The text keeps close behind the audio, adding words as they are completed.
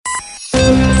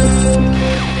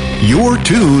You're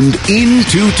tuned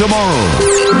into tomorrow.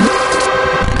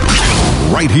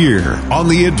 Right here on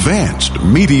the Advanced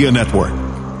Media Network.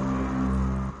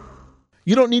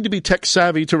 You don't need to be tech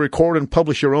savvy to record and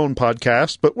publish your own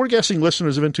podcast, but we're guessing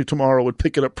listeners of Into Tomorrow would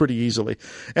pick it up pretty easily.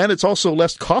 And it's also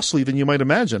less costly than you might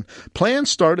imagine. Plans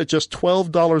start at just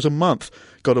 $12 a month.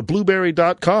 Go to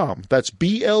Blubrry.com. That's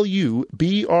BLUBRRY.com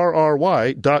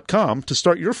to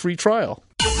start your free trial.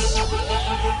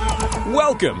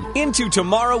 Welcome Into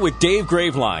Tomorrow with Dave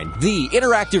Graveline, the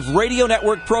interactive radio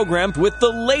network program with the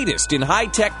latest in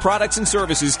high-tech products and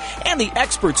services and the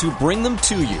experts who bring them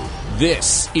to you.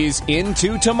 This is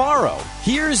Into Tomorrow.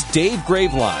 Here's Dave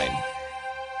Graveline.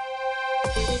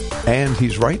 And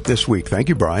he's right this week. Thank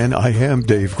you, Brian. I am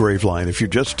Dave Graveline. If you're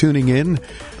just tuning in,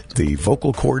 the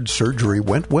vocal cord surgery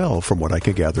went well from what I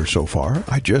can gather so far.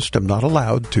 I just am not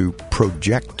allowed to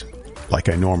project like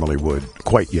I normally would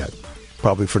quite yet.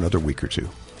 Probably for another week or two.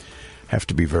 Have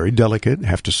to be very delicate,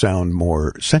 have to sound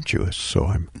more sensuous, so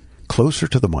I'm closer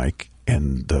to the mic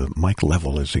and the mic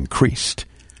level is increased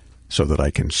so that I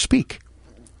can speak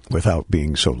without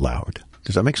being so loud.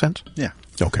 Does that make sense? Yeah.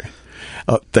 Okay.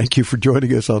 Thank you for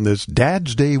joining us on this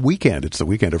Dad's Day weekend. It's the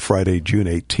weekend of Friday, June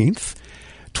 18th,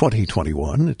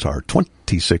 2021. It's our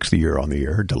 26th year on the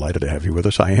air. Delighted to have you with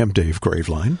us. I am Dave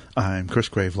Graveline. I'm Chris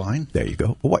Graveline. There you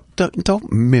go. What?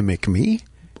 Don't mimic me.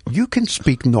 You can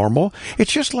speak normal.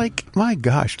 It's just like, my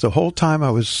gosh, the whole time I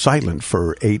was silent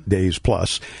for 8 days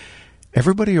plus,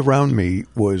 everybody around me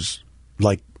was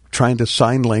like trying to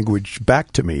sign language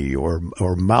back to me or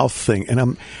mouth thing.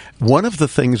 And one of the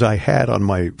things I had on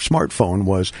my smartphone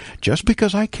was, just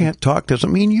because I can't talk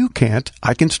doesn't mean you can't.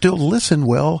 I can still listen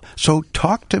well, so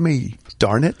talk to me,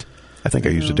 darn it. I think I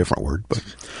used a different word, but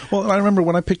well, I remember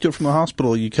when I picked you up from the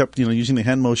hospital, you kept, using the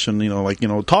hand motion,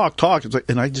 talk. It's like,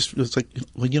 and it's like,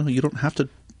 well, you don't have to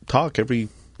talk every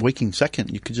waking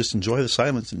second. You could just enjoy the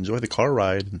silence and enjoy the car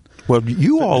ride. Well,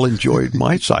 you all enjoyed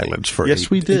my silence for yes,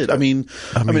 we did. I mean,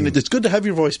 it's good to have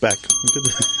your voice back.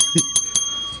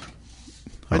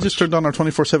 I just turned on our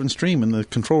 24/7 stream in the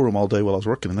control room all day while I was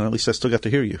working, and then at least I still got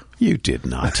to hear you. You did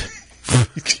not.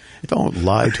 Don't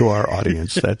lie to our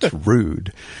audience. That's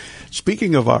rude.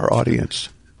 Speaking of our audience,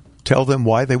 tell them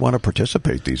why they want to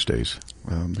participate these days.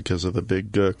 Because of the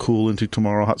big Cool Into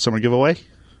Tomorrow Hot Summer giveaway?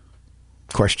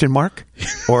 Question mark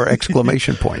or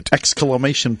exclamation point?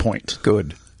 Exclamation point.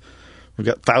 Good. We've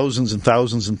got thousands and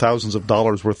thousands and thousands of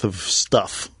dollars worth of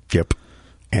stuff. Yep.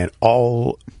 And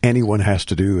all anyone has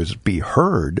to do is be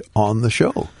heard on the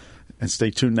show. And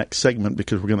stay tuned next segment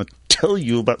because we're going to tell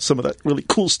you about some of that really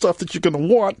cool stuff that you're going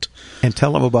to want. And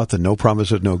tell them about the no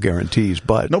promises, no guarantees.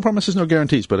 But no promises, no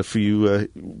guarantees. But if you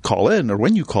call in, or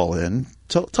when you call in,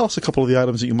 tell us a couple of the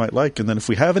items that you might like. And then if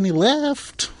we have any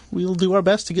left, we'll do our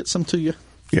best to get some to you.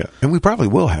 Yeah, and we probably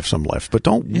will have some left, but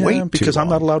don't wait because too long. I'm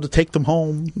not allowed to take them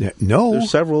home. Yeah, no. There's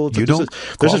several. There's this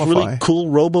really cool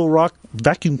Robo-Rock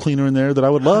vacuum cleaner in there that I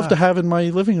would love to have in my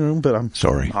living room, but I'm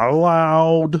sorry, not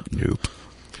allowed. Nope.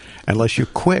 Unless you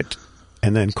quit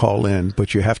and then call in,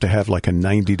 but you have to have like a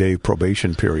 90-day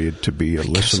probation period to be a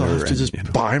listener. I'll have to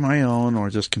just buy my own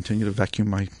or just continue to vacuum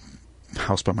my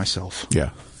house by myself. Yeah,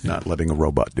 not letting a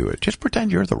robot do it. Just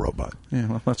pretend you're the robot. Yeah,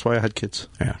 well, that's why I had kids.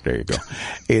 Yeah, there you go.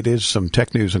 It is some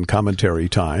tech news and commentary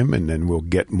time, and then we'll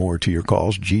get more to your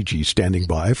calls. Gigi standing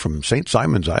by from St.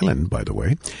 Simon's Island, by the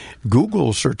way.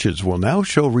 Google searches will now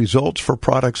show results for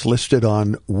products listed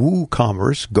on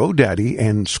WooCommerce, GoDaddy,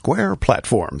 and Square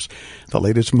platforms. The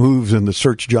latest moves in the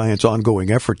search giant's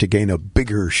ongoing effort to gain a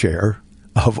bigger share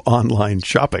of online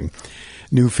shopping.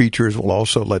 New features will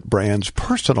also let brands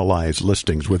personalize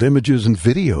listings with images and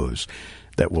videos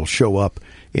that will show up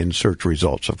in search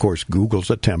results. Of course, Google's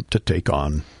attempt to take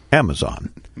on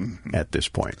Amazon at this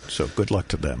point. So good luck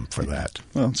to them for that.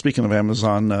 Well, speaking of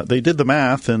Amazon, they did the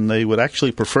math and they would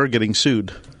actually prefer getting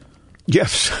sued.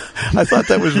 Yes, I thought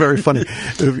that was very funny.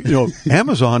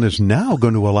 Amazon is now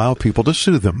going to allow people to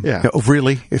sue them. Yeah. Oh,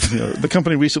 really? The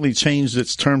company recently changed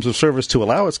its terms of service to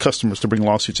allow its customers to bring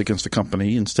lawsuits against the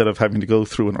company instead of having to go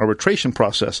through an arbitration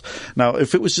process. Now,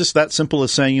 if it was just that simple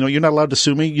as saying, you're not allowed to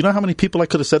sue me, you know how many people I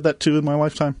could have said that to in my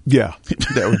lifetime? Yeah,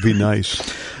 that would be nice.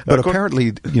 But apparently,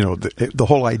 the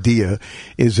whole idea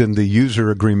is in the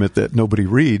user agreement that nobody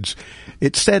reads.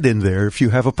 It said in there, if you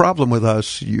have a problem with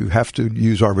us, you have to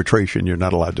use arbitration. information, you're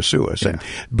not allowed to sue us. And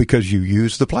because you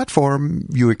used the platform,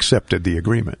 you accepted the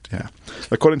agreement. Yeah.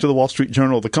 According to the Wall Street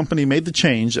Journal, the company made the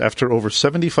change after over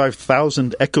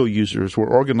 75,000 Echo users were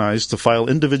organized to file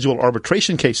individual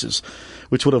arbitration cases,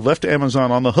 which would have left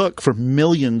Amazon on the hook for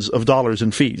millions of dollars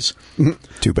in fees.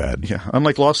 Too bad. Yeah.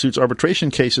 Unlike lawsuits,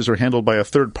 arbitration cases are handled by a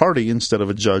third party instead of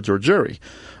a judge or jury.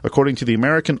 According to the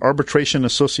American Arbitration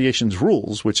Association's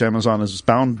rules, which Amazon is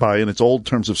bound by in its old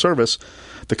terms of service,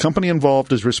 the company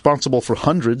involved is responsible for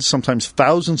hundreds, sometimes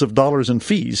thousands of dollars in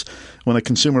fees when a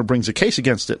consumer brings a case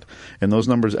against it. And those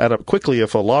numbers add up quickly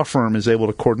if a law firm is able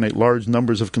to coordinate large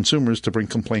numbers of consumers to bring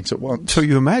complaints at once. So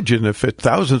you imagine if it's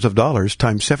thousands of dollars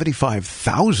times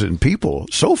 75,000 people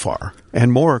so far,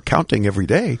 and more counting every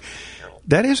day,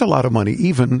 that is a lot of money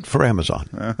even for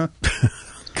Amazon.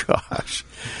 Gosh,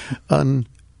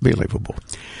 unbelievable.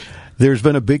 There's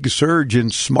been a big surge in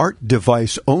smart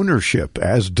device ownership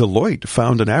as Deloitte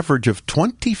found an average of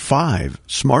 25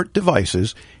 smart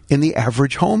devices in the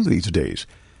average home these days.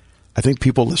 I think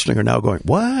people listening are now going,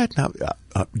 what? Now,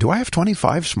 do I have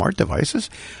 25 smart devices?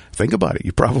 Think about it.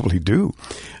 You probably do.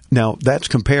 Now, that's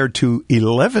compared to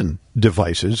 11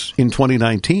 devices in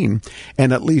 2019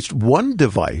 and at least one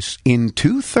device in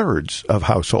 2/3 of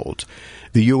households.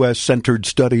 The U.S.-centered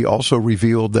study also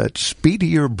revealed that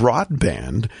speedier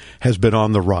broadband has been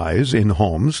on the rise in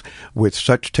homes with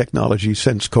such technology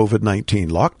since COVID-19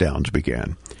 lockdowns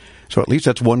began. So at least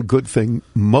that's one good thing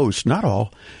most, not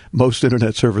all, most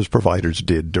internet service providers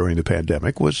did during the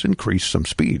pandemic was increase some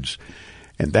speeds.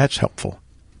 And that's helpful.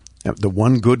 Now, the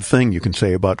one good thing you can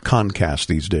say about Comcast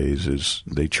these days is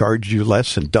they charged you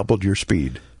less and doubled your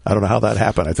speed. I don't know how that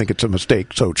happened. I think it's a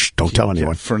mistake, so don't tell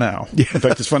anyone. Yeah, for now. In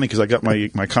fact, it's funny because I got my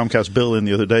Comcast bill in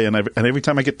the other day, and every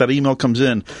time I get that email comes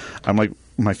in, I'm like,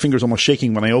 my finger's almost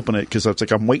shaking when I open it because it's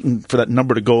like I'm waiting for that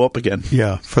number to go up again.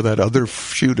 Yeah, for that other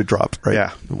shoe to drop, right?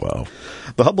 Yeah. Wow.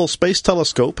 The Hubble Space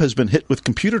Telescope has been hit with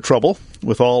computer trouble,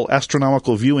 with all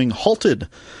astronomical viewing halted.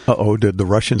 Uh-oh, did the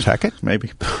Russians hack it?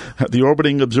 Maybe. The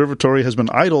orbiting observatory has been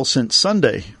idle since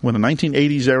Sunday, when a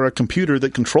 1980s-era computer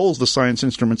that controls the science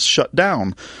instruments shut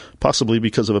down, possibly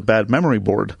because of a bad memory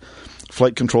board.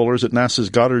 Flight controllers at NASA's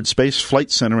Goddard Space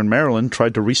Flight Center in Maryland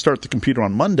tried to restart the computer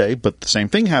on Monday, but the same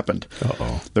thing happened.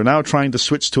 Uh-oh. They're now trying to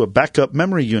switch to a backup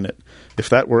memory unit. If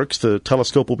that works, the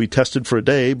telescope will be tested for a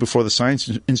day before the science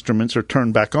instruments are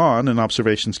turned back on and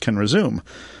observations can resume.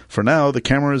 For now, the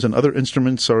cameras and other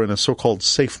instruments are in a so-called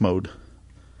safe mode.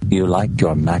 You like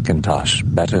your Macintosh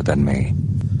better than me,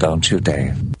 don't you,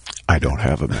 Dave? I don't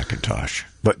have a Macintosh.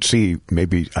 But see,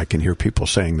 maybe I can hear people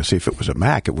saying this. If it was a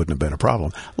Mac, it wouldn't have been a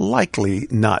problem. Likely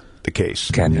not the case.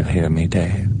 Can you hear me,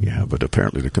 Dave? Yeah, but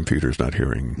apparently the computer's not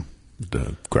hearing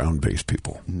the ground-based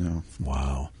people. No.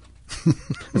 Wow.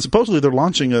 And supposedly they're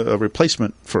launching a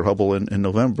replacement for Hubble in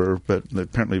November, but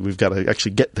apparently we've got to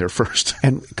actually get there first.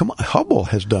 And come on, Hubble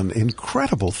has done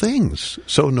incredible things,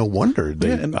 so no wonder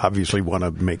they obviously want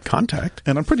to make contact.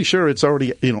 And I'm pretty sure it's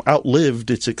already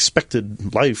outlived its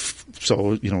expected life,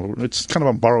 so it's kind of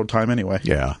on borrowed time anyway.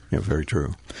 Yeah, very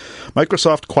true.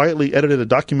 Microsoft quietly edited a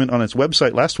document on its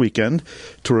website last weekend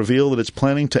to reveal that it's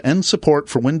planning to end support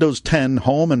for Windows 10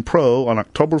 Home and Pro on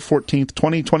October 14th,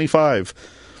 2025.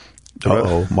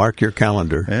 Uh-oh, mark your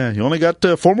calendar. Yeah, you only got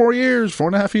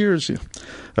 4.5 years. Yeah.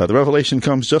 The revelation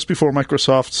comes just before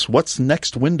Microsoft's What's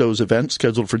Next Windows event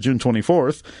scheduled for June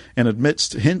 24th and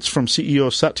amidst hints from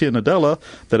CEO Satya Nadella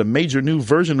that a major new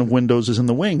version of Windows is in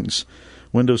the wings.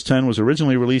 Windows 10 was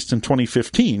originally released in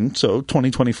 2015, so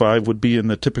 2025 would be in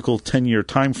the typical 10-year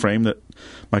time frame that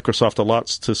Microsoft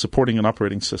allots to supporting an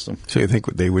operating system. So you think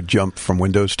they would jump from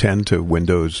Windows 10 to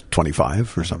Windows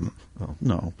 25 or something? Well,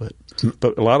 no, but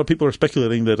a lot of people are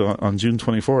speculating that on June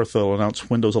 24th they'll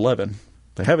announce Windows 11.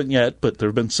 They haven't yet, but there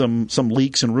have been some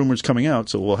leaks and rumors coming out,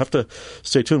 so we'll have to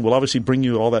stay tuned. We'll obviously bring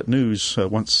you all that news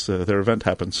once their event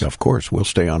happens. Of course. We'll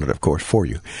stay on it, of course, for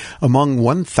you. Among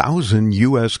 1,000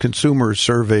 U.S. consumers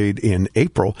surveyed in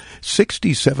April,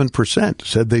 67%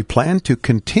 said they plan to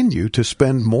continue to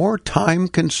spend more time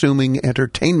consuming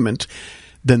entertainment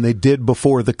than they did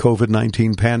before the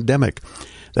COVID-19 pandemic.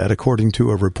 That according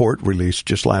to a report released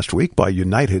just last week by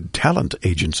United Talent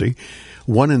Agency.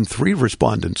 1 in 3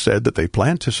 respondents said that they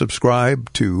plan to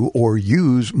subscribe to or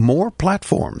use more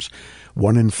platforms.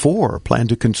 1 in 4 plan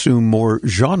to consume more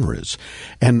genres.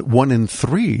 And 1 in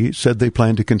 3 said they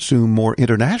plan to consume more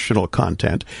international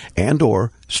content and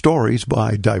or stories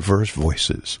by diverse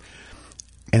voices.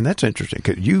 And that's interesting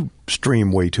because you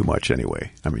stream way too much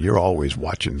anyway. I mean, you're always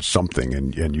watching something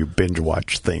and you binge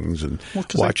watch things and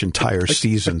watch entire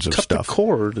seasons of stuff. Cut the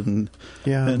cord,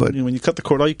 but when you cut the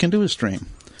cord, all you can do is stream.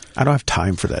 I don't have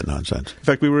time for that nonsense. In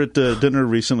fact, we were at dinner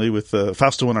recently with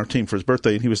Fausto on our team for his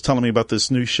birthday, and he was telling me about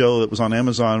this new show that was on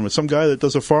Amazon with some guy that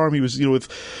does a farm. He was,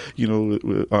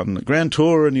 on Grand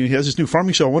Tour, and he has this new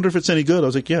farming show. I wonder if it's any good. I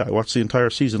was like, yeah, I watched the entire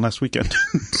season last weekend.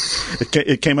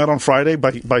 It came out on Friday.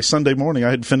 By Sunday morning, I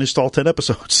had finished all 10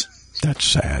 episodes. That's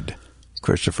sad.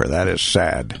 Christopher, that is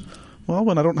sad. Well,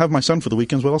 when I don't have my son for the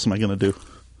weekends, what else am I going to do?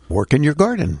 Work in your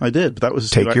garden. I did. But that was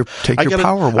take your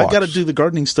power walks. I got to do the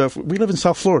gardening stuff. We live in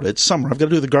South Florida. It's summer. I've got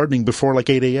to do the gardening before like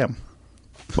 8 a.m.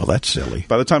 Well, that's silly.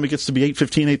 By the time it gets to be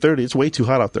 8:15, 8:30, it's way too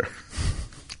hot out there.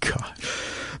 God.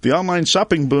 The online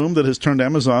shopping boom that has turned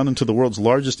Amazon into the world's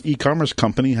largest e-commerce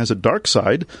company has a dark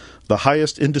side: the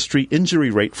highest industry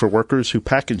injury rate for workers who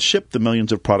pack and ship the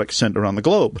millions of products sent around the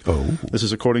globe. Oh. This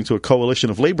is according to a coalition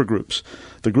of labor groups.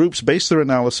 The groups base their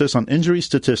analysis on injury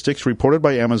statistics reported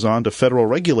by Amazon to federal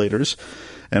regulators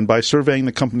and by surveying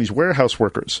the company's warehouse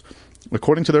workers.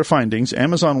 According to their findings,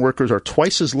 Amazon workers are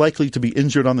twice as likely to be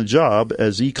injured on the job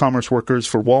as e-commerce workers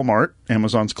for Walmart,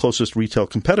 Amazon's closest retail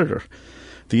competitor.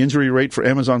 The injury rate for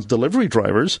Amazon's delivery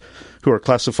drivers, who are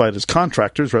classified as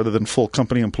contractors rather than full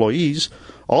company employees,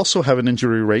 also have an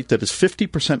injury rate that is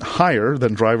 50% higher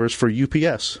than drivers for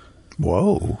UPS.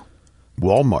 Whoa.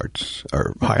 Walmart's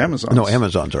are higher. Amazon's. No,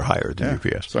 Amazon's are higher than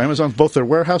UPS. So Amazon's, both their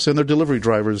warehouse and their delivery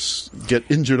drivers get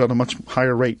injured on a much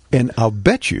higher rate. And I'll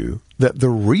bet you that the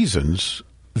reasons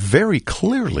very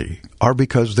clearly are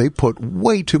because they put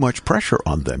way too much pressure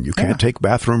on them. You can't take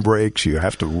bathroom breaks. You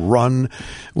have to run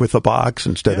with a box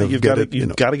instead of you've got to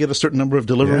get a certain number of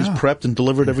deliveries prepped and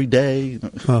delivered every day.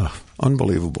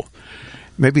 Unbelievable.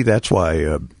 Maybe that's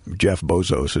why Jeff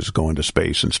Bezos is going to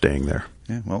space and staying there.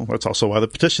 Yeah, well, that's also why the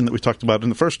petition that we talked about in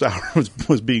the first hour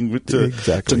was being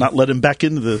to not let him back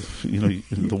into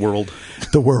the world.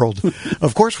 The world.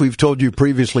 Of course, we've told you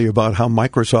previously about how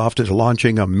Microsoft is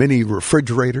launching a mini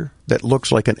refrigerator that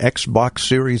looks like an Xbox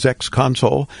Series X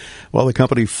console. Well, the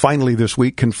company finally this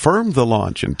week confirmed the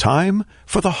launch in time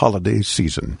for the holiday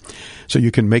season. So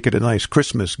you can make it a nice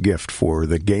Christmas gift for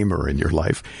the gamer in your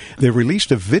life. They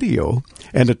released a video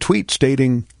and a tweet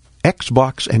stating,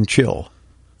 "Xbox and chill."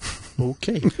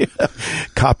 Okay.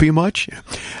 Copy much?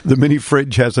 The mini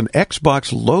fridge has an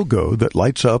Xbox logo that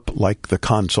lights up like the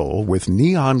console with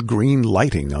neon green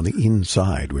lighting on the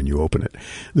inside when you open it.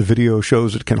 The video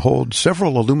shows it can hold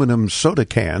several aluminum soda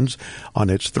cans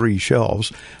on its 3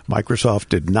 shelves. Microsoft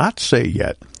did not say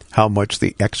yet how much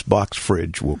the Xbox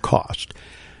fridge will cost.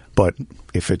 But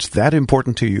if it's that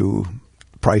important to you,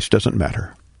 price doesn't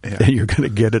matter. Yeah. And you're going to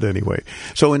get it anyway.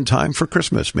 So in time for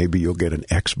Christmas, maybe you'll get an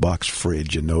Xbox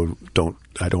fridge. And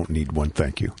I don't need one,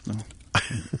 thank you. No.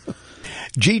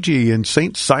 Gigi in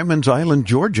St. Simons Island,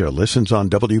 Georgia, listens on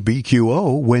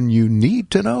WBQO when you need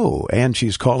to know. And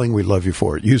she's calling, we love you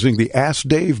for it, using the Ask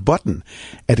Dave button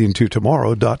at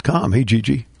intotomorrow.com. Hey,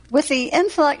 Gigi. With the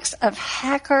influx of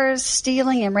hackers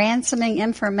stealing and ransoming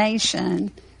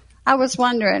information, I was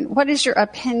wondering, what is your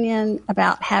opinion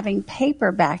about having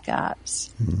paper backups?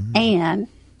 Mm-hmm. And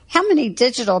how many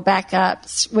digital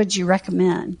backups would you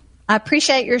recommend? I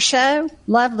appreciate your show.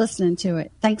 Love listening to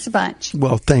it. Thanks a bunch.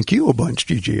 Well, thank you a bunch,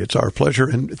 Gigi. It's our pleasure,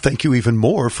 and thank you even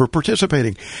more for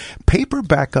participating. Paper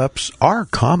backups are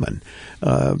common.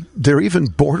 They're even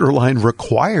borderline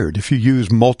required if you use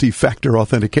multi-factor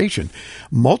authentication.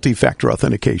 Multi-factor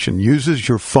authentication uses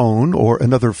your phone or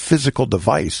another physical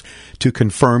device to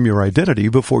confirm your identity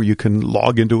before you can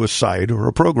log into a site or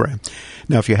a program.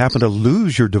 Now, if you happen to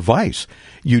lose your device,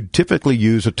 you'd typically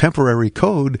use a temporary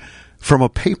code from a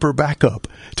paper backup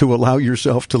to allow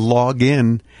yourself to log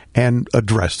in and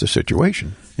address the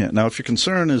situation. Yeah. Now, if your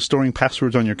concern is storing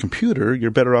passwords on your computer,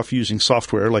 you're better off using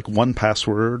software like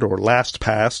 1Password or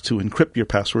LastPass to encrypt your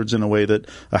passwords in a way that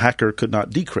a hacker could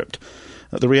not decrypt.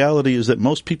 The reality is that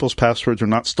most people's passwords are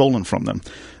not stolen from them.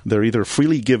 They're either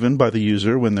freely given by the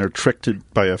user when they're tricked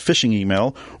by a phishing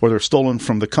email, or they're stolen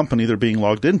from the company they're being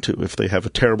logged into if they have a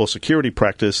terrible security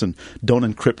practice and don't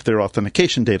encrypt their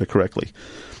authentication data correctly.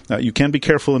 You can be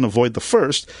careful and avoid the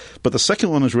first, but the second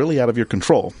one is really out of your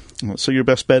control. So your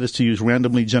best bet is to use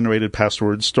randomly generated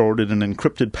passwords stored in an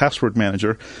encrypted password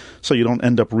manager so you don't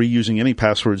end up reusing any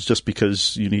passwords just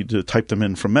because you need to type them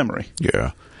in from memory.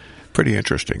 Yeah. Pretty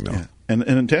interesting, though. Yeah.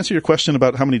 And to answer your question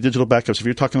about how many digital backups, if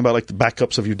you're talking about like the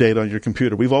backups of your data on your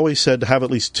computer, we've always said to have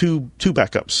at least two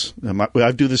backups.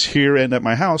 I do this here and at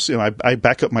my house. I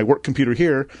back up my work computer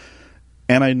here,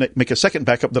 and I make a second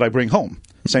backup that I bring home.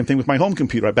 Same thing with my home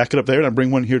computer. I back it up there, and I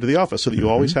bring one here to the office, so that you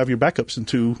always have your backups in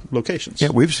 2 locations. Yeah,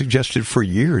 we've suggested for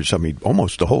years, I mean,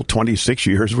 almost the whole 26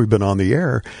 years we've been on the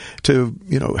air, to,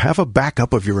 have a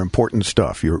backup of your important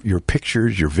stuff, your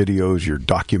pictures, your videos, your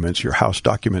documents, your house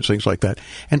documents, things like that,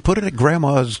 and put it at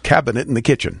Grandma's cabinet in the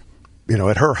kitchen,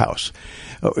 at her house.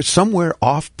 Somewhere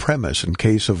off premise in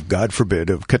case of, God forbid,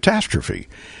 of catastrophe.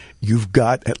 You've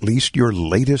got at least your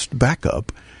latest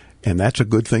backup, and that's a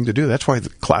good thing to do. That's why the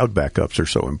cloud backups are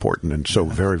so important and so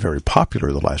very, very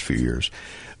popular the last few years.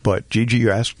 But, Gigi,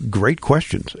 you asked great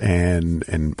questions,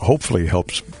 and hopefully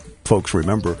helps folks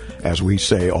remember, as we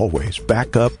say always,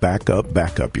 back up, back up,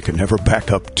 back up. You can never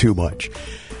back up too much.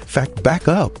 In fact, back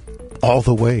up all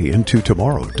the way into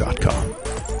tomorrow.com.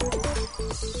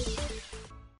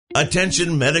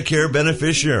 Attention Medicare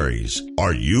beneficiaries.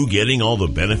 Are you getting all the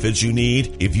benefits you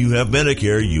need? If you have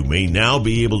Medicare, you may now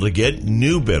be able to get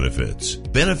new benefits.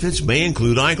 Benefits may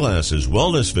include eyeglasses,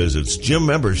 wellness visits, gym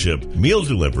membership, meal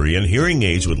delivery, and hearing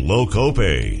aids with low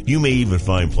copay. You may even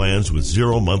find plans with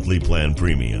 0 monthly plan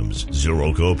premiums,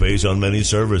 0 copays on many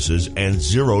services, and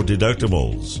 0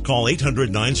 deductibles. Call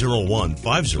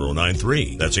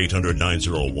 800-901-5093. That's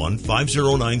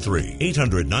 800-901-5093.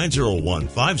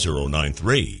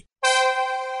 800-901-5093.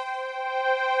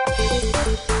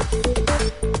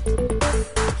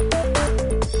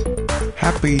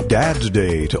 Happy Dad's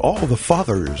Day to all the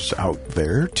fathers out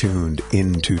there tuned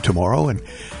into tomorrow, and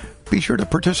be sure to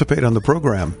participate on the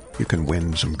program. You can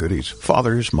win some goodies.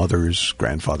 Fathers, mothers,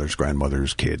 grandfathers,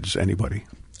 grandmothers, kids, anybody.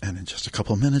 And in just a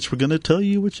couple of minutes, we're going to tell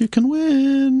you what you can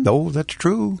win. Oh, that's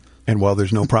true. And while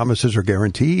there's no promises or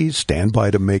guarantees, stand by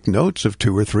to make notes of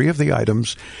 2 or 3 of the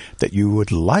items that you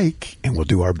would like, and we'll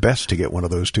do our best to get one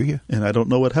of those to you. And I don't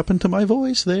know what happened to my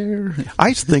voice there.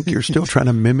 I think you're still trying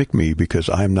to mimic me because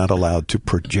I'm not allowed to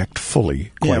project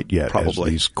fully quite yet probably.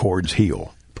 As these cords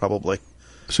heal. Probably.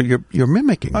 So you're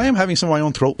mimicking. I am having some of my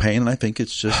own throat pain, and I think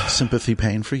it's just sympathy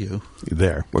pain for you.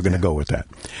 There. We're going to go with that.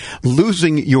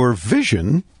 Losing your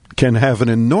vision can have an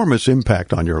enormous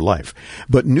impact on your life,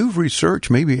 but new research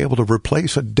may be able to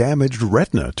replace a damaged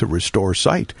retina to restore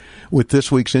sight. With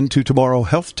this week's Into Tomorrow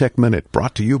Health Tech Minute,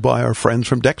 brought to you by our friends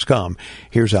from Dexcom,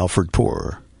 here's Alfred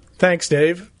Poor. Thanks,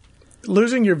 Dave.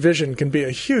 Losing your vision can be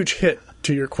a huge hit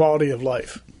to your quality of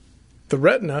life. The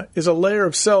retina is a layer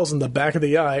of cells in the back of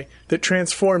the eye that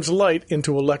transforms light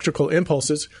into electrical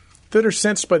impulses that are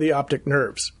sensed by the optic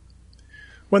nerves.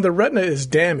 When the retina is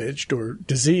damaged or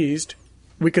diseased,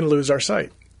 we can lose our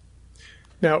sight.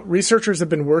 Now, researchers have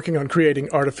been working on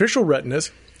creating artificial retinas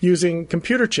using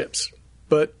computer chips,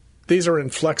 but these are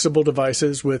inflexible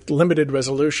devices with limited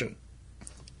resolution.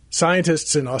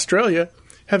 Scientists in Australia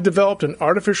have developed an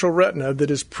artificial retina that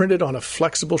is printed on a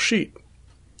flexible sheet,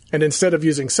 and instead of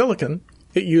using silicon,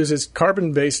 it uses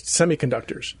carbon-based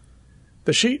semiconductors.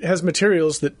 The sheet has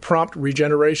materials that prompt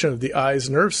regeneration of the eye's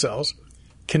nerve cells,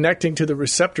 connecting to the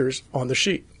receptors on the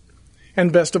sheet.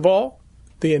 And best of all,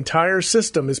 the entire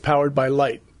system is powered by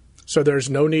light, so there's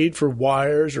no need for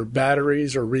wires or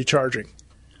batteries or recharging.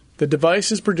 The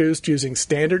device is produced using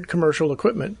standard commercial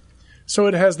equipment, so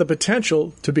it has the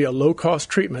potential to be a low-cost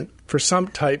treatment for some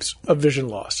types of vision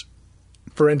loss.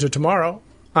 For Into Tomorrow,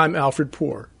 I'm Alfred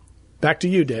Poor. Back to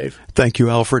you, Dave. Thank you,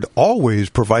 Alfred.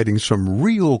 Always providing some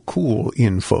real cool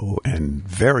info and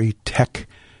very techie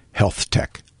stuff,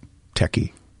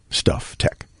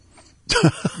 tech.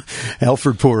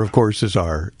 Alfred Poor, of course, is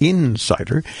our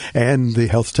insider, and the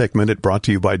Health Tech Minute brought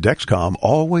to you by Dexcom.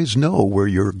 Always know where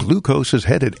your glucose is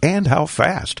headed and how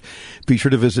fast. Be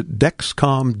sure to visit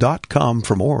Dexcom.com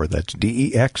for more. That's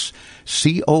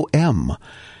DEXCOM.com.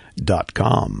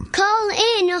 Call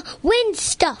in, win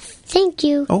stuff. Thank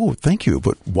you. Oh, thank you.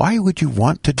 But why would you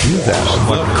want to do that?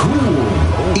 The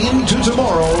cool Into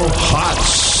Tomorrow Hot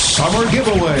Summer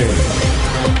Giveaway.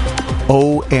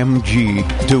 OMG,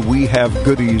 do we have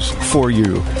goodies for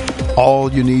you?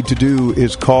 All you need to do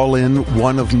is call in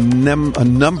one of a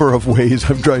number of ways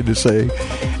I'm trying to say,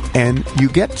 and you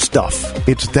get stuff.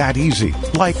 It's that easy.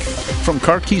 Like from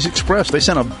Car Keys Express, they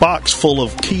sent a box full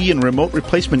of key and remote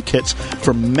replacement kits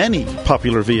for many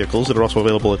popular vehicles that are also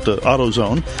available at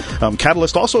AutoZone.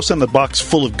 Catalyst also sent a box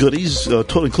full of goodies,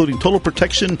 including total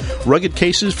protection, rugged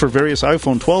cases for various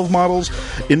iPhone 12 models,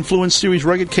 Influence Series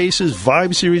rugged cases,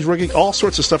 Vibe Series rugged, all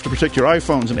sorts of stuff to protect your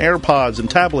iPhones and AirPods and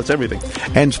tablets, everything.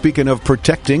 And speaking of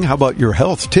protecting, how about your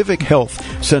health? Tivic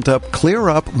Health sent up Clear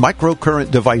Up microcurrent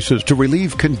devices to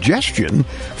relieve congestion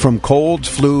from colds,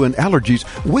 flu, and allergies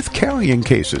with carrying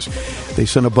cases. They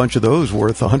sent a bunch of those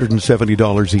worth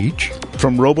 $170 each.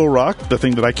 From Roborock, the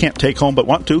thing that I can't take home but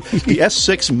want to, the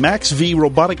S6 Max V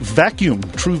robotic vacuum,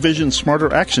 True Vision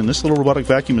Smarter Action. This little robotic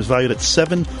vacuum is valued at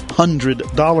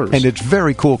 $700. And it's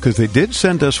very cool because they did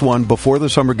send us one before the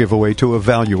summer giveaway to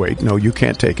evaluate. No, you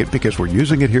can't take it because we're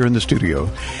using it here in the studio.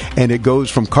 And it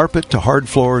goes from carpet to hard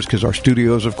floors because our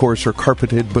studios, of course, are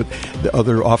carpeted, but the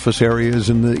other office areas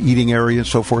and the eating area and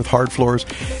so forth, hard floors.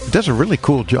 It does a really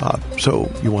cool job,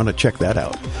 so you want to check that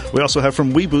out. We also have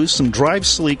from WeBoost some Drive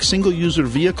Sleek single-user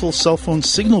vehicle cell phone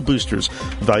signal boosters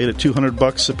valued at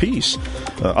 $200 a piece.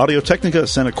 Audio-Technica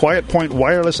sent a Quiet Point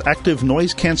wireless active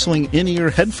noise-canceling in-ear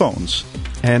headphones.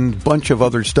 And bunch of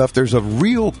other stuff. There's a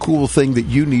real cool thing that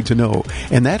you need to know,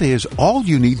 and that is all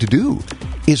you need to do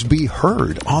is be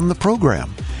heard on the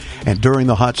program. And during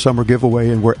the Hot Summer Giveaway,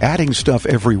 and we're adding stuff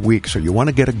every week, so you want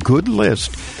to get a good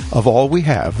list of all we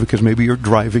have, because maybe you're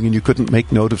driving and you couldn't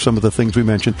make note of some of the things we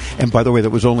mentioned. And by the way,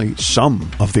 that was only some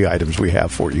of the items we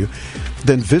have for you.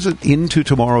 Then visit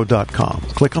intotomorrow.com.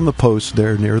 Click on the post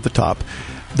there near the top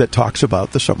that talks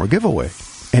about the Summer Giveaway.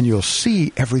 And you'll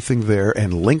see everything there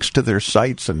and links to their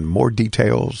sites and more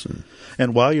details.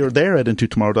 And while you're there at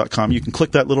intotomorrow.com, you can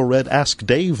click that little red Ask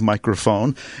Dave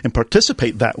microphone and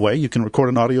participate that way. You can record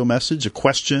an audio message, a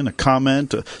question, a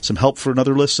comment, some help for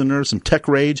another listener, some tech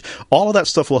rage. All of that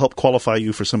stuff will help qualify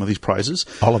you for some of these prizes.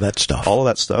 All of that stuff.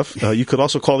 You could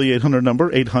also call the 800 number,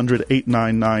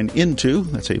 800-899-INTO.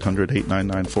 That's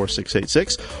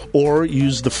 800-899-4686. Or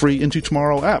use the free Into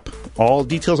Tomorrow app. All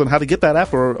details on how to get that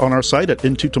app are on our site at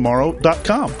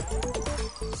intotomorrow.com.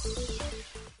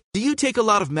 Do you take a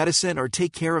lot of medicine or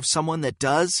take care of someone that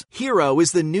does? Hero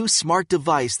is the new smart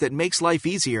device that makes life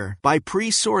easier by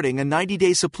pre-sorting a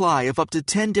 90-day supply of up to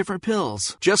 10 different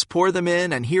pills. Just pour them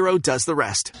in and Hero does the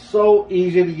rest. So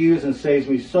easy to use and saves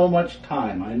me so much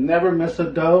time. I never miss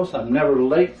a dose. I'm never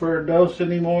late for a dose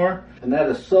anymore. And that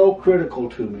is so critical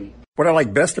to me. What I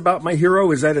like best about my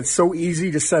Hero is that it's so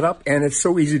easy to set up and it's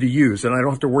so easy to use, and I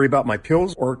don't have to worry about my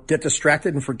pills or get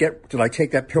distracted and forget, did I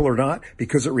take that pill or not,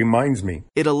 because it reminds me.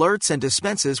 It alerts and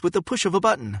dispenses with the push of a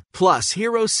button. Plus,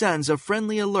 Hero sends a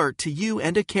friendly alert to you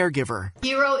and a caregiver.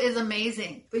 Hero is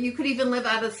amazing, but you could even live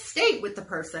out of state with the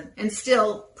person and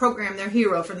still program their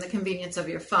Hero from the convenience of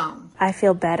your phone. I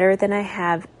feel better than I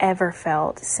have ever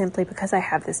felt simply because I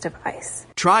have this device.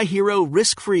 Try Hero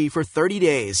risk-free for 30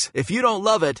 days. If you don't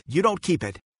love it, you don't keep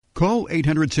it. Call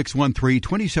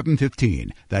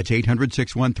 800-613-2715. That's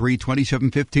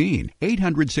 800-613-2715.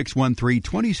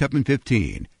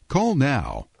 800-613-2715. Call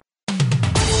now.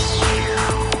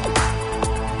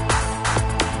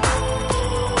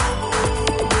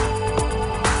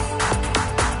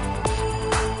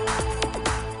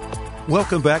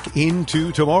 Welcome back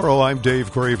into Tomorrow. I'm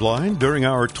Dave Graveline. During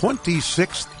our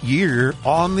 26th year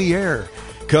on the air,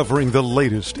 covering the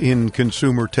latest in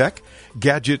consumer tech,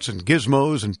 gadgets and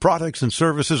gizmos and products and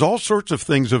services, all sorts of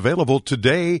things available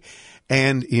today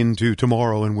and into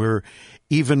tomorrow. And we're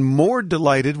even more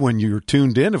delighted when you're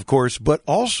tuned in, of course, but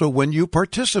also when you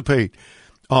participate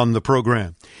on the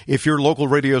program. If your local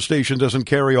radio station doesn't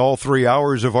carry all 3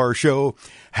 hours of our show,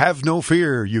 have no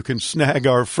fear. You can snag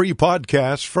our free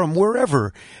podcasts from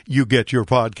wherever you get your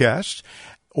podcasts,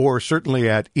 or certainly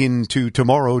at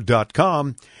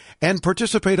intotomorrow.com, and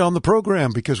participate on the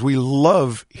program because we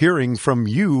love hearing from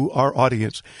you, our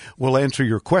audience. We'll answer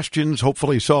your questions,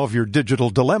 hopefully solve your digital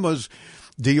dilemmas,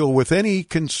 deal with any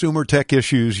consumer tech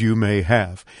issues you may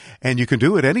have. And you can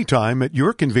do it anytime at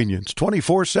your convenience,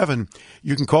 24/7.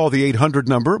 You can call the 800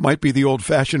 number. It might be the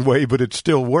old-fashioned way, but it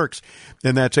still works.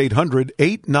 And that's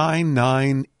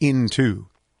 800-899-INTO.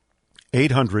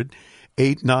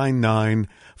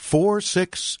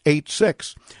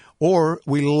 800-899-4686. Or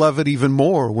we love it even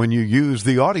more when you use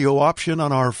the audio option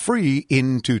on our free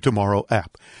Into Tomorrow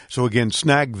app. So again,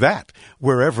 snag that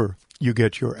wherever you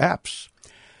get your apps.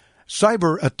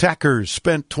 Cyber attackers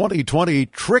spent 2020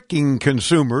 tricking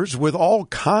consumers with all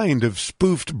kind of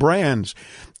spoofed brands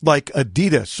like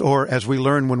Adidas, or as we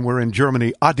learn when we're in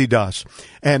Germany, Adidas,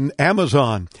 and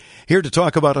Amazon. Here to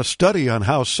talk about a study on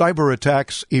how cyber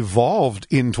attacks evolved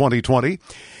in 2020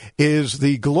 is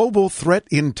the Global Threat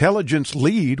Intelligence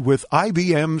Lead with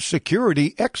IBM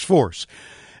Security X-Force.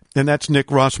 And that's Nick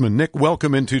Rossman. Nick,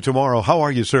 welcome into Tomorrow. How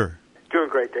are you, sir? Doing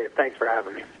great, Dave. Thanks for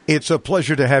having me. It's a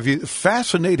pleasure to have you.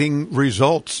 Fascinating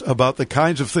results about the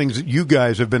kinds of things that you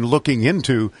guys have been looking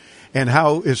into and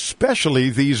how especially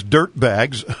these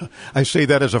dirtbags, I say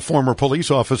that as a former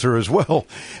police officer as well,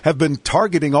 have been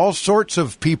targeting all sorts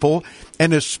of people,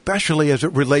 and especially as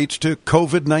it relates to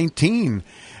COVID-19.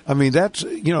 I mean, that's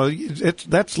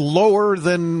lower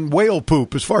than whale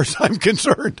poop as far as I'm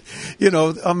concerned.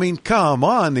 I mean, come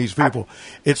on, these people.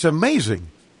 It's amazing.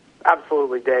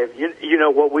 Absolutely, Dave. You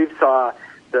know what we saw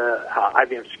the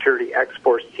IBM security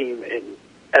X-Force team,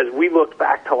 as we looked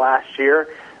back to last year,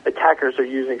 attackers are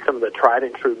using some of the tried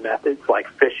and true methods like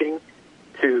phishing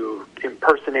to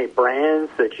impersonate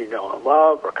brands that you know and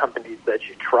love or companies that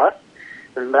you trust.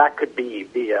 And that could be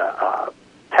via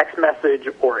text message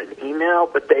or an email,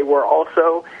 but they were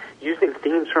also using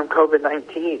themes from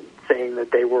COVID-19, saying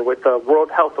that they were with the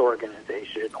World Health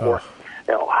Organization or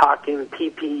hawking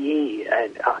PPE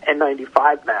and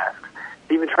N95 masks,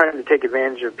 even trying to take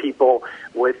advantage of people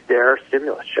with their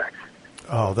stimulus checks.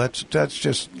 Oh, that's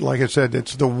just, like I said,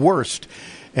 it's the worst.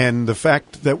 And the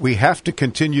fact that we have to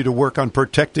continue to work on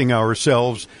protecting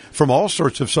ourselves from all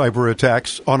sorts of cyber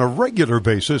attacks on a regular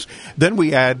basis. Then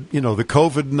we add, the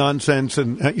COVID nonsense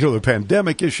and, the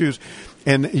pandemic issues.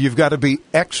 And you've got to be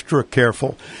extra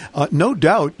careful. No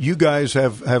doubt you guys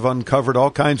have uncovered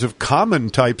all kinds of common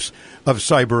types of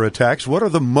cyber attacks. What are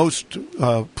the most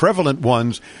prevalent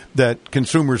ones that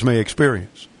consumers may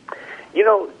experience?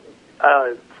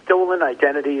 Stolen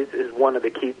identities is one of the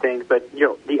key things, but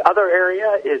the other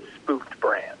area is spoofed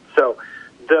brands. So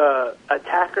the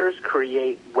attackers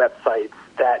create websites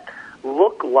that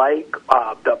look like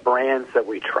the brands that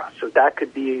we trust. So that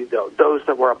could be those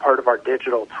that were a part of our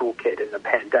digital toolkit in the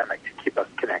pandemic to keep us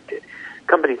connected.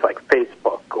 Companies like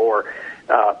Facebook or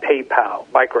PayPal,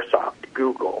 Microsoft,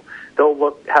 Google,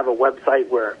 they'll have a website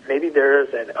where maybe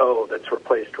there's an O that's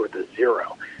replaced with a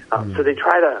 0. So they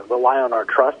try to rely on our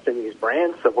trust in these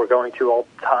brands that we're going to all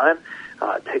the time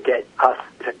to get us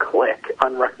to click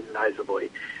unrecognizably,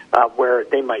 where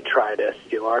they might try to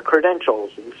steal our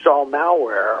credentials, install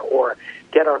malware, or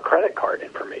get our credit card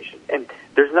information. And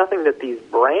there's nothing that these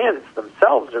brands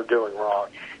themselves are doing wrong.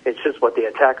 It's just what the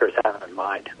attackers have in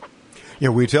mind. Yeah,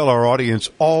 we tell our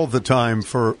audience all the time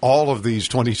for all of these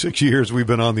 26 years we've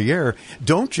been on the air,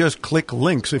 don't just click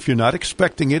links if you're not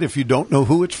expecting it, if you don't know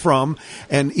who it's from.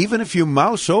 And even if you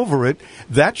mouse over it,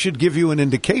 that should give you an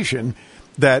indication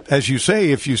that, as you say,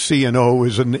 if you see an O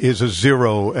is a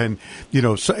 0 and,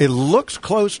 so it looks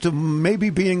close to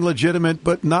maybe being legitimate,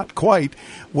 but not quite.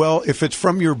 Well, if it's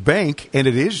from your bank and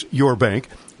it is your bank,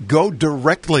 go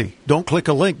directly. Don't click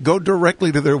a link. Go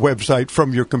directly to their website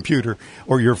from your computer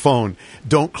or your phone.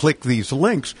 Don't click these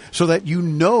links so that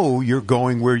you're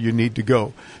going where you need to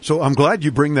go. So I'm glad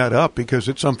you bring that up because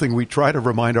it's something we try to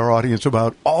remind our audience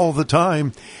about all the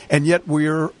time. And yet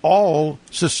we're all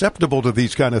susceptible to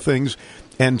these kind of things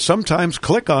and sometimes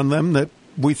click on them that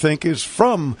we think is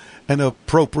from an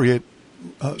appropriate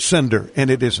sender,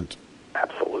 and it isn't.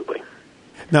 Absolutely.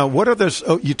 Now, what are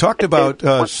the? You talked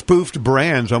about spoofed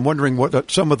brands. I'm wondering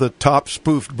what some of the top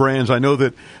spoofed brands. I know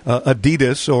that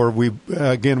Adidas, or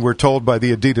we're told by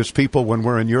the Adidas people when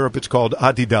we're in Europe, it's called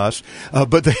Adidas.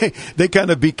 But they kind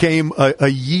of became a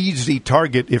Yeezy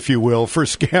target, if you will, for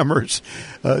scammers.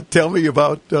 Tell me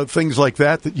about things like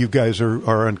that you guys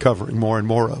are uncovering more and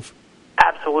more of.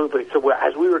 Absolutely. So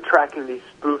as we were tracking these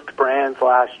spoofed brands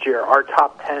last year, our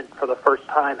top 10 for the first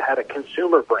time had a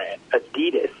consumer brand,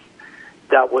 Adidas,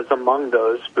 that was among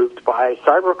those spoofed by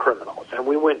cyber criminals. And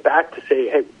we went back to say,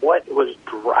 hey, what was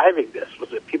driving this?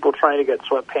 Was it people trying to get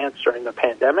sweatpants during the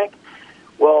pandemic?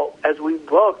 Well, as we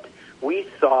looked, we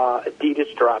saw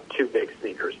Adidas drop 2 big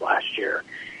sneakers last year.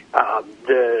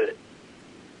 The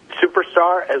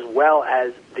Superstar as well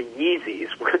as the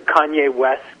Yeezys with Kanye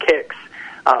West kicks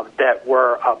that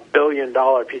were a $1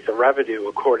 billion piece of revenue,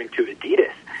 according to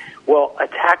Adidas. Well,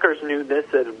 attackers knew this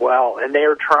as well, and they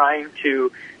were trying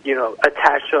to,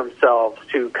 attach themselves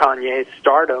to Kanye's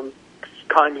stardom,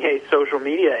 Kanye's social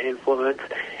media influence,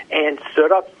 and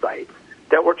stood up sites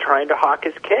that were trying to hawk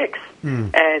his kicks.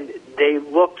 And they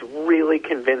looked really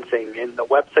convincing, and the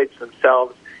websites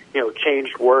themselves,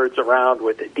 changed words around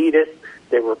with Adidas.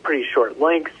 They were pretty short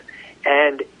links,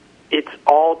 and it's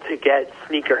all to get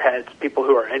sneakerheads, people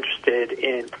who are interested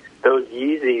in those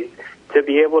Yeezys, to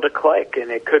be able to click.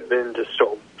 And it could have been to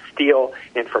steal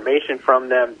information from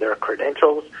them, their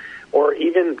credentials, or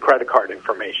even credit card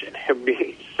information. It would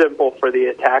be simple for the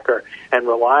attacker and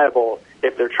reliable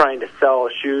if they're trying to sell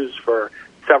shoes for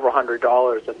several $100s,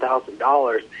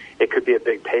 $1,000. It could be a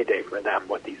big payday for them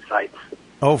with these sites.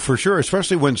 Oh, for sure,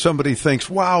 especially when somebody thinks,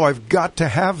 wow, I've got to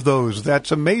have those.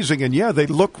 That's amazing. And, yeah, they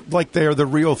look like they're the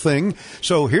real thing.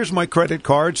 So here's my credit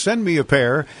card. Send me a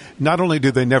pair. Not only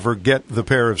do they never get the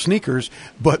pair of sneakers,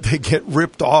 but they get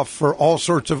ripped off for all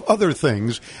sorts of other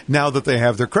things now that they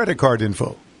have their credit card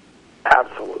info.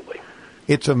 Absolutely.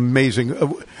 It's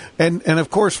amazing. And of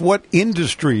course, what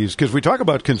industries, because we talk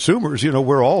about consumers,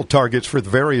 we're all targets for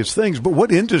various things, but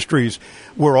what industries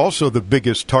were also the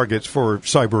biggest targets for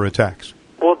cyber attacks?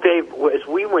 Well, Dave, as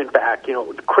we went went back,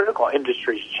 critical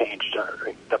industries changed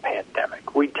during the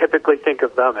pandemic. We typically think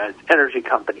of them as energy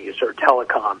companies or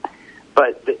telecom,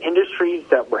 but the industries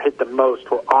that were hit the most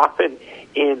were often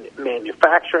in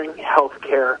manufacturing,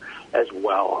 healthcare as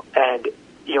well. And,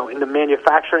 in the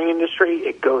manufacturing industry,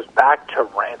 it goes back to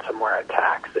ransomware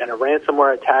attacks. And a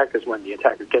ransomware attack is when the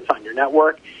attacker gets on your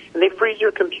network and they freeze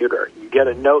your computer. You get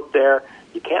a note there,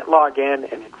 you can't log in,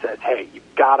 and it says, hey,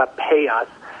 you've got to pay us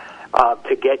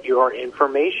to get your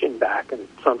information back. And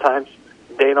sometimes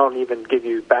they don't even give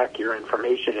you back your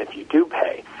information if you do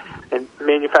pay. And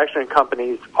manufacturing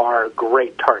companies are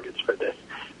great targets for this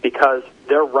because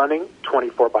they're running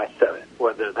 24/7,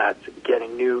 whether that's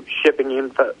getting new shipping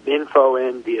info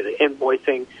in via the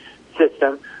invoicing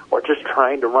system or just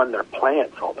trying to run their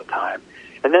plants all the time.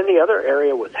 And then the other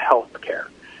area was healthcare.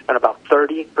 And about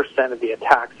 30% of the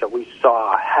attacks that we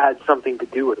saw had something to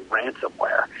do with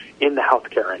ransomware in the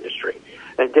healthcare industry.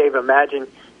 And Dave, imagine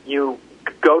you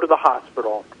go to the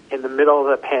hospital in the middle of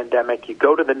the pandemic, you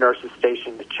go to the nurse's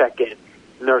station to check in.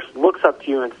 The nurse looks up to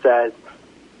you and says,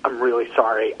 I'm really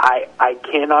sorry, I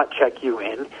cannot check you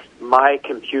in. My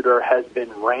computer has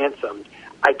been ransomed.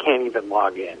 I can't even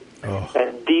log in. Oh.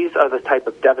 And these are the type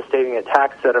of devastating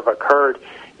attacks that have occurred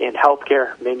in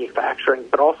healthcare, manufacturing,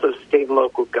 but also state and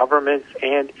local governments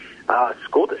and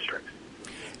school districts.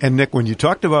 And Nick, when you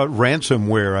talked about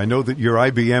ransomware, I know that your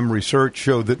IBM research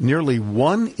showed that nearly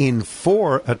 1 in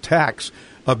 4 attacks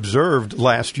observed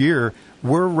last year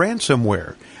were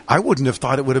ransomware. I wouldn't have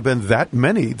thought it would have been that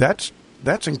many. That's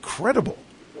incredible.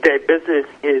 Dave, business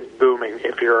is booming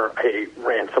if you're a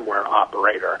ransomware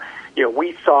operator.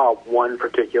 We saw one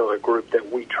particular group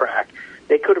that we tracked.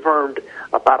 They could have earned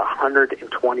about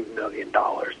 $120 million.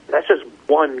 That's just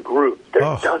one group.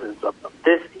 There's dozens of them.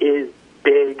 This is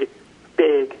big,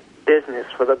 big business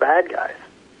for the bad guys.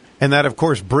 And that, of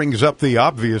course, brings up the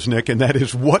obvious, Nick, and that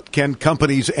is what can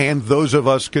companies and those of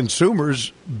us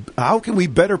consumers, how can we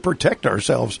better protect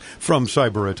ourselves from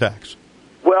cyber attacks?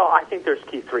 Well, I think there's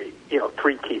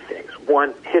three key things.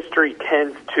 One, history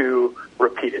tends to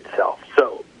repeat itself.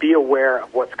 So be aware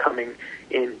of what's coming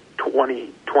in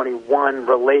 2021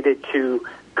 related to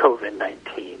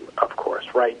COVID-19, of course,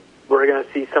 right? We're going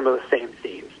to see some of the same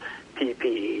themes,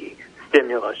 PPE,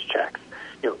 stimulus checks,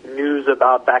 news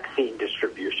about vaccine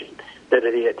distribution that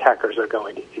the attackers are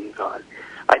going to seize on.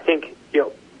 I think,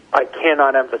 I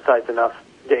cannot emphasize enough,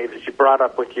 Dave, as you brought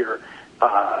up with your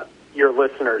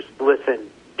listeners, listen,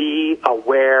 be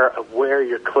aware of where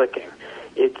you're clicking.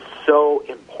 It's so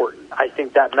important. I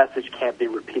think that message can't be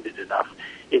repeated enough.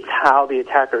 It's how the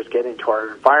attackers get into our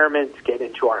environments, get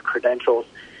into our credentials.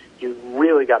 You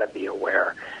really got to be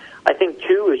aware. I think,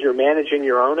 too, as you're managing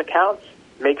your own accounts,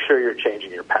 make sure you're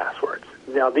changing your passwords.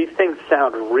 Now, these things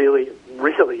sound really,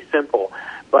 really simple,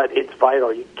 but it's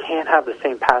vital. You can't have the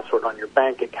same password on your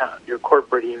bank account, your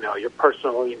corporate email, your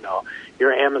personal email,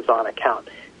 your Amazon account.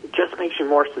 It just makes you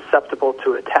more susceptible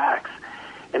to attacks.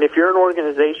 And if you're an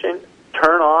organization,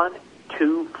 turn on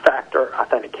two-factor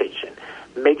authentication.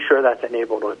 Make sure that's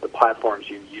enabled with the platforms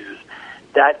you use.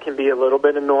 That can be a little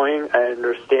bit annoying. I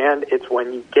understand. It's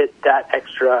when you get that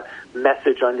extra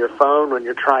message on your phone when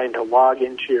you're trying to log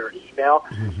into your email.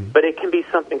 Mm-hmm. But it can be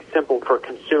something simple for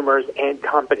consumers and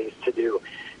companies to do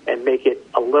and make it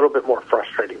a little bit more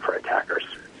frustrating for attackers.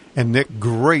 And Nick,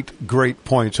 great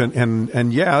points.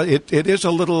 And yeah, it is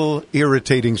a little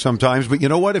irritating sometimes, but you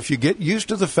know what? If you get used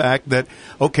to the fact that,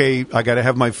 okay, I got to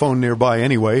have my phone nearby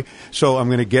anyway, so I'm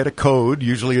going to get a code.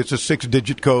 Usually it's a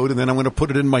 6-digit code, and then I'm going to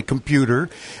put it in my computer,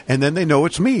 and then they know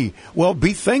it's me. Well,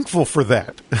 be thankful for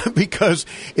that, because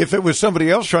if it was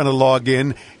somebody else trying to log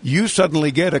in, you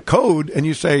suddenly get a code, and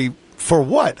you say, for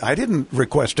what? I didn't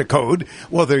request a code.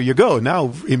 Well, there you go.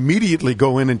 Now immediately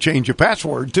go in and change your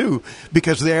password too,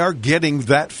 because they are getting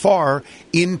that far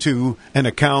into an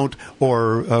account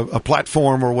or a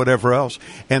platform or whatever else.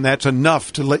 And that's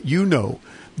enough to let you know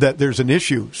that there's an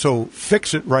issue. So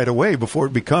fix it right away before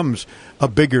it becomes a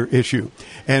bigger issue.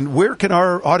 And where can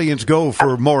our audience go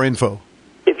for more info?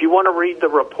 If you want to read the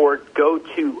report, go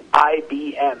to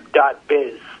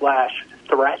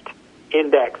ibm.biz/threat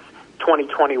index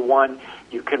 2021.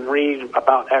 You can read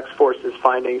about X-Force's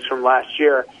findings from last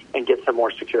year and get some more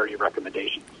security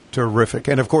recommendations. Terrific.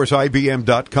 And, of course,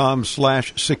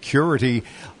 IBM.com/security,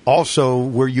 also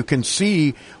where you can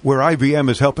see where IBM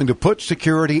is helping to put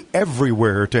security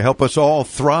everywhere to help us all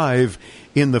thrive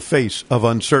in the face of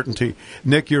uncertainty.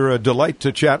 Nick, you're a delight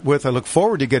to chat with. I look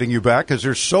forward to getting you back because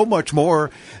there's so much more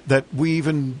that we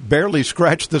even barely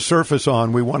scratched the surface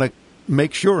on. We want to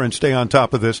make sure and stay on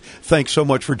top of this. Thanks so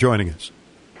much for joining us.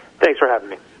 Thanks for having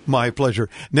me. My pleasure.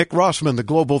 Nick Rossman, the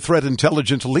Global Threat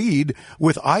Intelligence Lead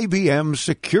with IBM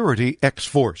Security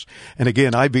X-Force. And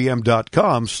again,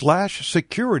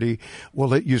 IBM.com/security will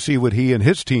let you see what he and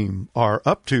his team are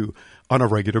up to on a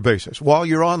regular basis. While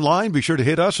you're online, be sure to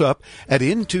hit us up at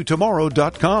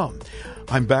intotomorrow.com.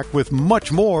 I'm back with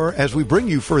much more as we bring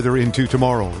you further into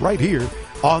tomorrow, right here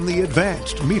on the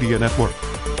Advanced Media Network.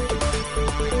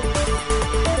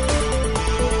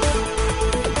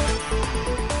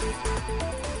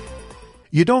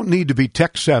 You don't need to be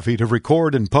tech savvy to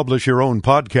record and publish your own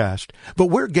podcast, but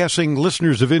we're guessing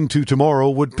listeners of Into Tomorrow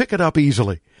would pick it up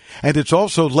easily. And it's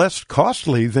also less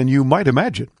costly than you might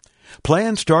imagine.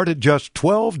 Plans start at just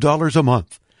 $12 a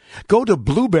month. Go to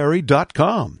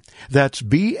Blubrry.com. That's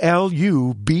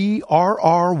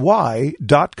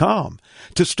BLUBRRY.com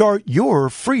to start your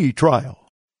free trial.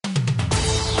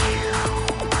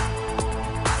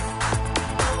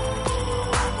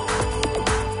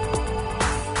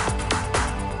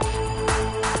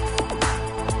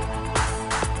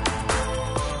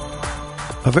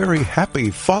 A very happy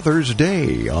Father's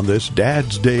Day on this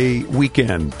Dad's Day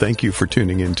weekend. Thank you for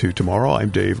tuning into Tomorrow.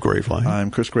 I'm Dave Graveline. I'm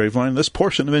Chris Graveline. This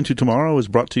portion of Into Tomorrow is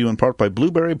brought to you in part by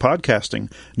Blubrry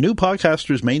Podcasting. New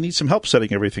podcasters may need some help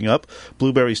setting everything up.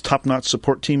 Blubrry's top-notch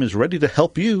support team is ready to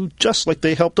help you just like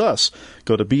they helped us.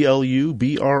 Go to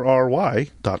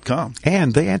BLUBRRY.com.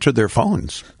 And they answer their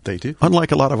phones. They do.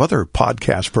 Unlike a lot of other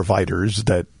podcast providers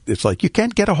that it's like you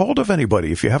can't get a hold of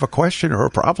anybody if you have a question or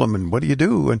a problem, and what do you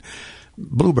do? And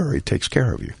Blubrry takes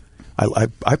care of you.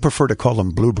 I prefer to call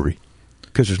them Blubrry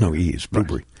because there's no E's,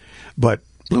 Blubrry. Right. But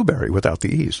Blueberry without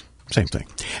the E's, same thing.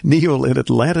 Neil in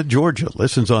Atlanta, Georgia,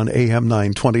 listens on AM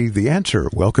 920. The Answer.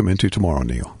 Welcome into Tomorrow,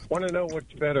 Neil. Want to know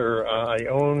what's better? I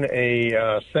own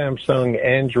a Samsung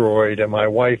Android, and my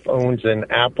wife owns an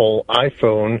Apple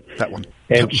iPhone. That one.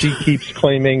 And she keeps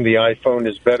claiming the iPhone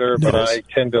is better, but I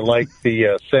tend to like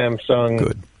the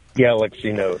Samsung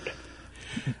Galaxy Note.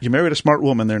 You married a smart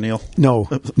woman there, Neil. No,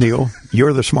 Neil,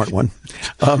 you're the smart one.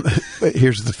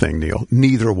 Here's the thing, Neil.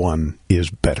 Neither one is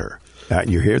better.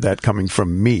 You hear that coming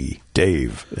from me,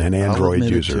 Dave, an Android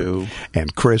user,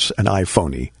 and Chris, an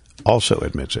iPhoney, also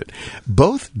admits it.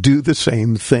 Both do the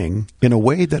same thing in a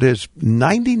way that is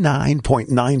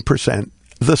 99.9%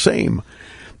 the same.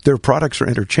 Their products are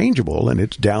interchangeable, and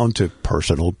it's down to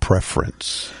personal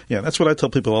preference. Yeah, that's what I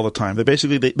tell people all the time. They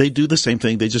basically they do the same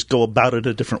thing. They just go about it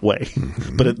a different way.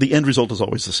 Mm-hmm. But the end result is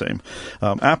always the same.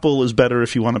 Apple is better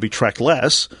if you want to be tracked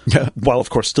less, while, of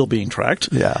course, still being tracked,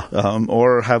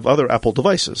 or have other Apple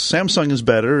devices. Samsung is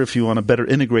better if you want to better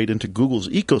integrate into Google's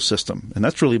ecosystem, and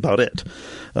that's really about it.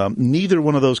 Neither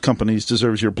one of those companies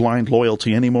deserves your blind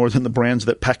loyalty any more than the brands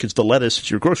that package the lettuce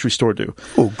at your grocery store do.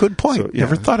 Oh, good point. So,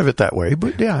 Never thought of it that way,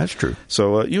 but yeah, that's true.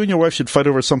 So you and your wife should fight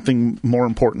over something more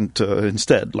important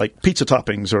instead, like pizza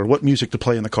toppings or what music to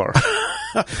play in the car.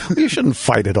 You shouldn't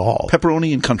fight at all.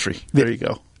 Pepperoni and country. There you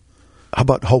go. How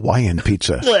about Hawaiian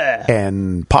pizza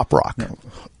and pop rock? No.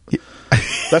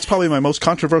 That's probably my most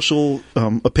controversial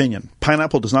opinion.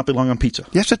 Pineapple does not belong on pizza.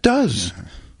 Yes, it does.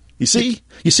 You see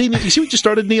what you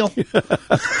started, Neil?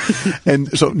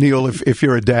 And so, Neil, if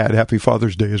you're a dad, happy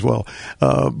Father's Day as well.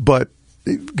 But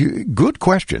good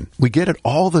question. We get it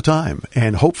all the time,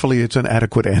 and hopefully it's an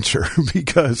adequate answer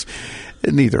because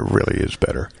neither really is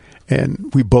better.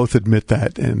 And we both admit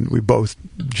that, and we both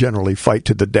generally fight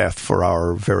to the death for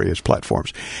our various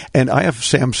platforms. And I have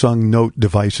Samsung Note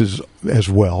devices as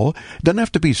well. Doesn't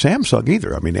have to be Samsung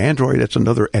either. I mean, Android, that's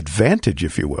another advantage,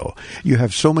 if you will. You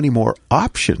have so many more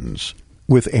options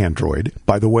with Android.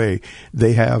 By the way,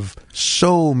 they have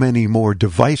so many more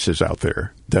devices out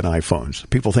there than iPhones.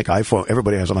 People think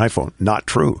everybody has an iPhone. Not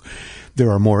true. There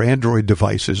are more Android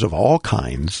devices of all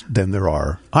kinds than there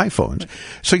are iPhones.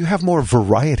 So you have more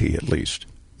variety, at least,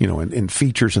 in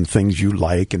features and things you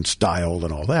like and style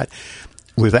and all that.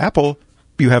 With Apple,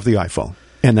 you have the iPhone.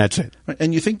 And that's it.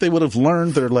 And you think they would have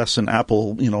learned their lesson,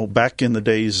 Apple, back in the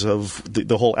days of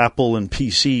the whole Apple and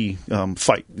PC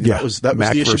fight. Yeah, that was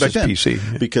the issue back then.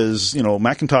 PC. Because,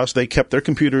 Macintosh, they kept their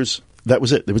computers. That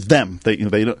was it. It was them.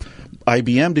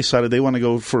 IBM decided they want to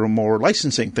go for a more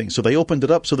licensing thing, so they opened it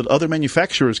up so that other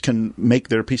manufacturers can make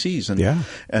their PCs.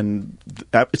 And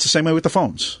it's the same way with the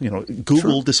phones.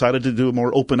 Google decided to do a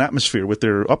more open atmosphere with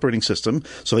their operating system,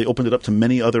 so they opened it up to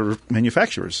many other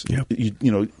manufacturers. Yep.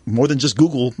 More than just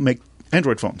Google make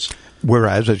Android phones.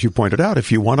 Whereas, as you pointed out,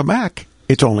 if you want a Mac,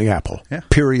 it's only Apple. Yeah.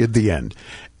 Period. The end.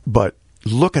 But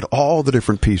look at all the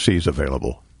different PCs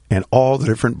available. And all the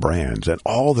different brands and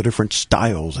all the different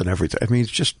styles and everything. I mean,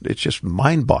 it's just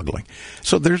mind-boggling.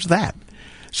 So there's that.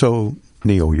 So,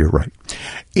 Neil, you're right.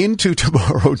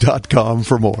 IntoTomorrow.com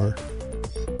for more.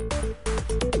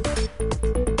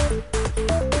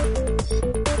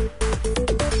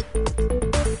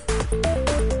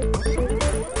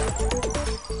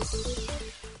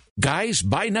 Guys,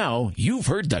 by now, you've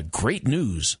heard the great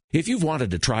news. If you've wanted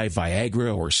to try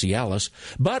Viagra or Cialis,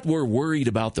 but were worried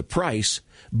about the price,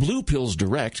 Blue Pills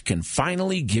Direct can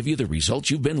finally give you the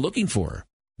results you've been looking for.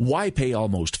 Why pay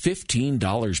almost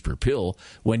 $15 per pill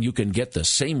when you can get the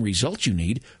same results you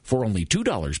need for only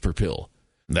 $2 per pill?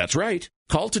 That's right.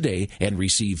 Call today and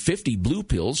receive 50 blue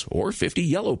pills or 50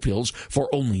 yellow pills for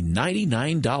only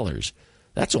 $99.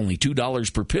 That's only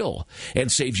 $2 per pill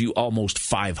and saves you almost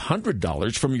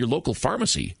 $500 from your local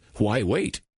pharmacy. Why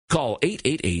wait? Call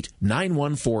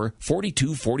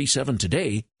 888-914-4247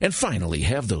 today and finally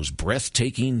have those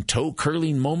breathtaking,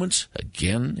 toe-curling moments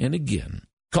again and again.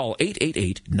 Call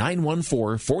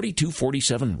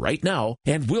 888-914-4247 right now,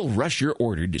 and we'll rush your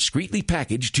order discreetly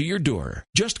packaged to your door.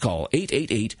 Just call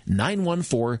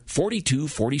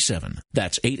 888-914-4247.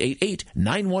 That's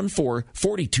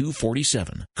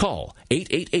 888-914-4247. Call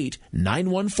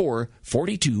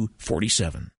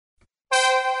 888-914-4247.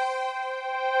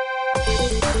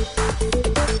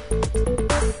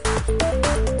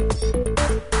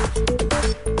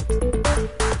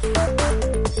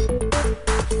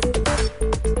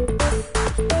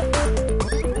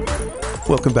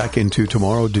 Welcome back into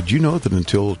Tomorrow. Did you know that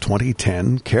until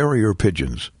 2010, carrier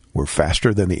pigeons were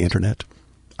faster than the internet?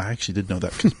 I actually did know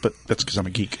that, but that's because I'm a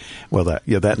geek. Well, that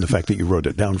and the fact that you wrote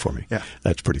it down for me. Yeah.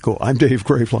 That's pretty cool. I'm Dave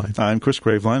Graveline. I'm Chris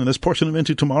Graveline, and this portion of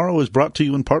Into Tomorrow is brought to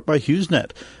you in part by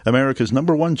HughesNet, America's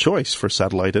 #1 choice for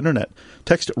satellite internet.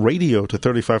 Text radio to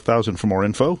 35,000 for more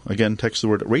info. Again, text the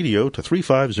word radio to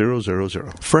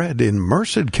 35000. Fred in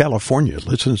Merced, California,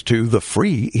 listens to the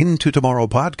free Into Tomorrow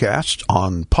podcast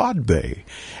on Podbay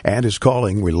and is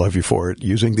calling, we love you for it,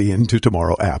 using the Into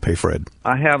Tomorrow app. Hey, Fred.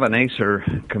 I have an Acer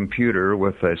computer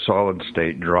with a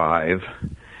solid-state drive,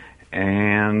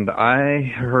 and I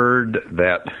heard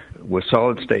that with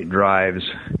solid-state drives,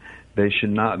 they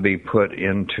should not be put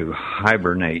into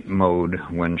hibernate mode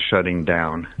when shutting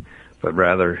down, but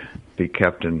rather be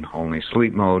kept in only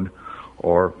sleep mode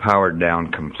or powered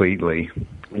down completely.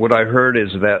 What I heard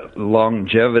is that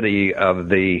longevity of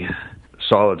the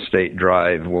solid-state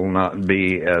drive will not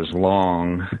be as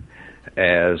long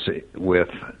as with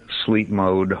sleep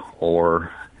mode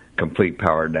or complete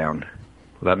power down.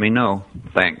 Let me know.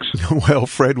 Thanks. Well,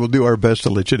 Fred, we'll do our best to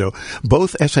let you know.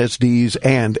 Both SSDs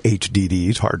and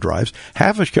HDDs, hard drives,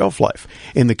 have a shelf life.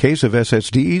 In the case of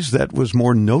SSDs, that was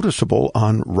more noticeable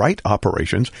on write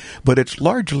operations, but it's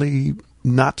largely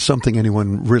not something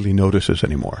anyone really notices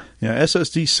anymore. Yeah,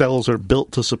 SSD cells are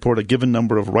built to support a given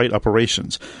number of write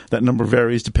operations. That number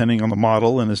varies depending on the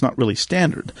model and is not really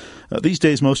standard. These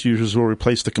days, most users will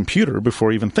replace the computer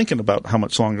before even thinking about how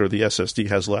much longer the SSD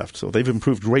has left. So they've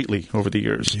improved greatly over the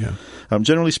years. Yeah.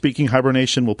 Generally speaking,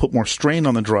 hibernation will put more strain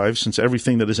on the drive since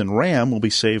everything that is in RAM will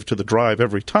be saved to the drive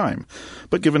every time.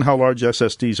 But given how large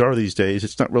SSDs are these days,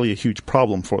 it's not really a huge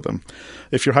problem for them.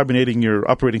 If you're hibernating your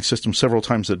operating system several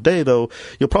times a day, though,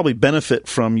 you'll probably benefit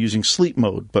from using sleep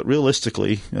mode, but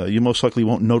realistically, you most likely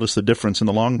won't notice the difference in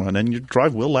the long run, and your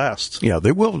drive will last. Yeah,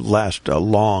 they will last a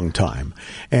long time.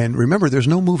 And remember, there's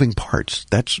no moving parts.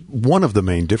 That's one of the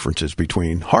main differences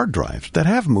between hard drives that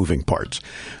have moving parts.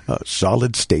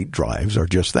 Solid-state drives are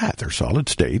just that. They're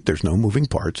solid-state. There's no moving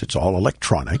parts. It's all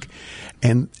electronic.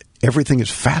 And everything is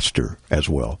faster as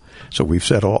well. So we've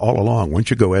said all along, once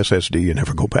you go SSD, you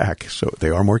never go back. So they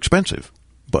are more expensive,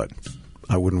 but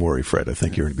I wouldn't worry, Fred. I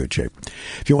think you're in good shape.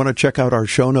 If you want to check out our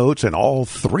show notes and all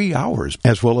 3 hours,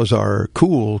 as well as our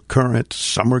cool current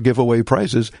summer giveaway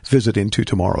prizes, visit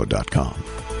intotomorrow.com.